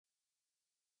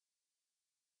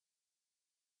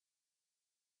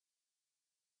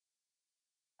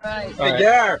Right. Hey,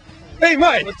 Gar. Hey,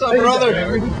 Mike. What's up,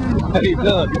 brother? How you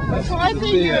doing?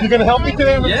 You gonna help me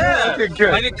today? Yeah. Okay,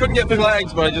 good. I couldn't get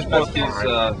flags, but I just bought these.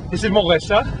 Is it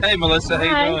Melissa? Hey, Melissa. How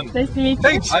you doing? Nice to meet you.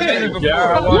 Hey, I met you before.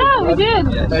 Yeah, we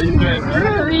did. Yes. How you doing? For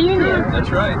a reunion. That's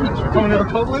right. That's right. Coming to the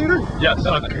pub later? Yes.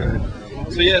 Okay.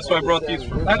 So yeah, so I brought these.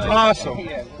 That's awesome.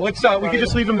 Let's we can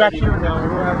just leave them back here now.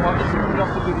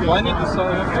 Well, I need to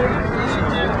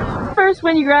sign. First,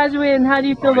 when you graduated, and how do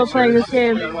you feel about playing this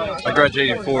game? I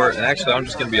graduated in '84, and actually I'm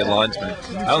just going to be a linesman.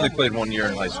 I only played 1 year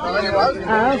in high school.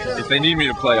 Oh. If they need me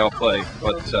to play, I'll play.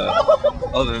 But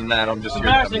other than that, I'm just here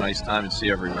to have a nice time and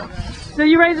see everyone. So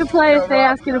you ready to play if they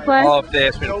ask you to play? Oh, if they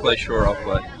ask me to play, sure, I'll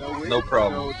play. No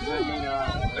problem.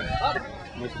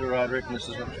 Mr. Roderick,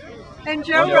 Mrs. Roderick. And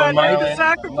Joe Roderick, the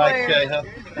soccer player.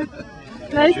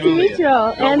 Nice to meet you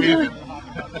all. Andrew.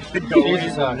 He's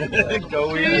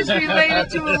related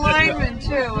to a lineman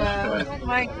too,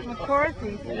 Mike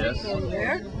McCarthy. Yes.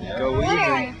 There. Go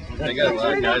easy. They got a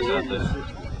lot of guys out there.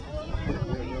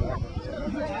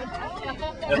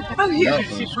 Oh, yeah.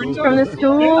 From the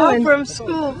school? Oh, from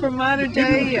school, from Mater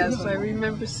Dei, yes. I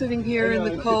remember sitting here in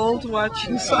the cold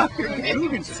watching soccer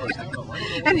games.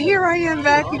 And here I am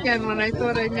back again when I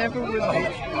thought I never would be.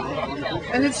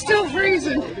 And it's still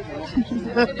freezing.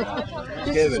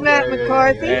 This is Matt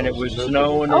McCarthy. And it was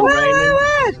snowing and Oh, raining.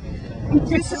 what?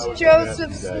 This is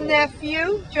Joseph's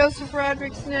nephew, Joseph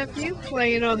Roderick's nephew,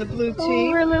 playing on the blue Oh,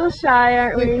 team. we're a little shy,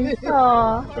 aren't we?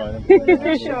 Aw.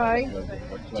 You're shy.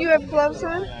 Do you have gloves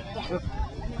on?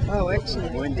 Oh,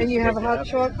 excellent. And you have a hot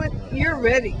chocolate? You're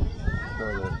ready.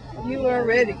 You are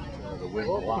ready.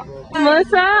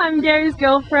 Melissa, I'm Gary's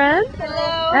girlfriend.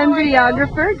 Hello. And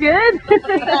videographer. Good. We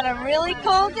got a really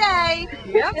cold day.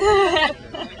 Yep.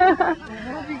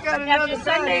 You got another After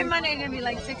Sunday day. and Monday, it's gonna be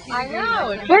like 60 degrees. I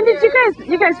know. When did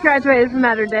you guys graduated from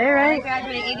Mater Dei, I right?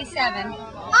 graduated in '87.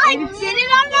 I did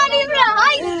it. I'm not even in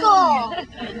high school.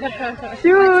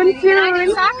 Soon, And I did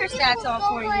soon. soccer stats all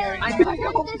 4 years. I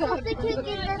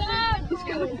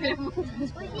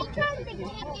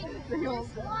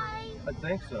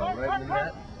think so, right in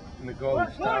that. In the goal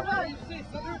stop.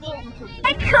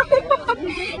 Hi, Karen.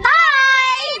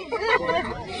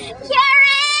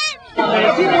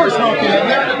 Teamwork's helping.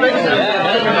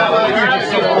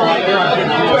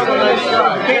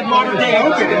 They had Mater Dei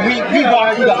open, and we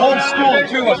walked through the whole school,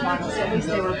 two of us.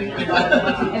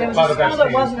 And it was a school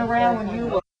that wasn't around when you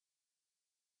were.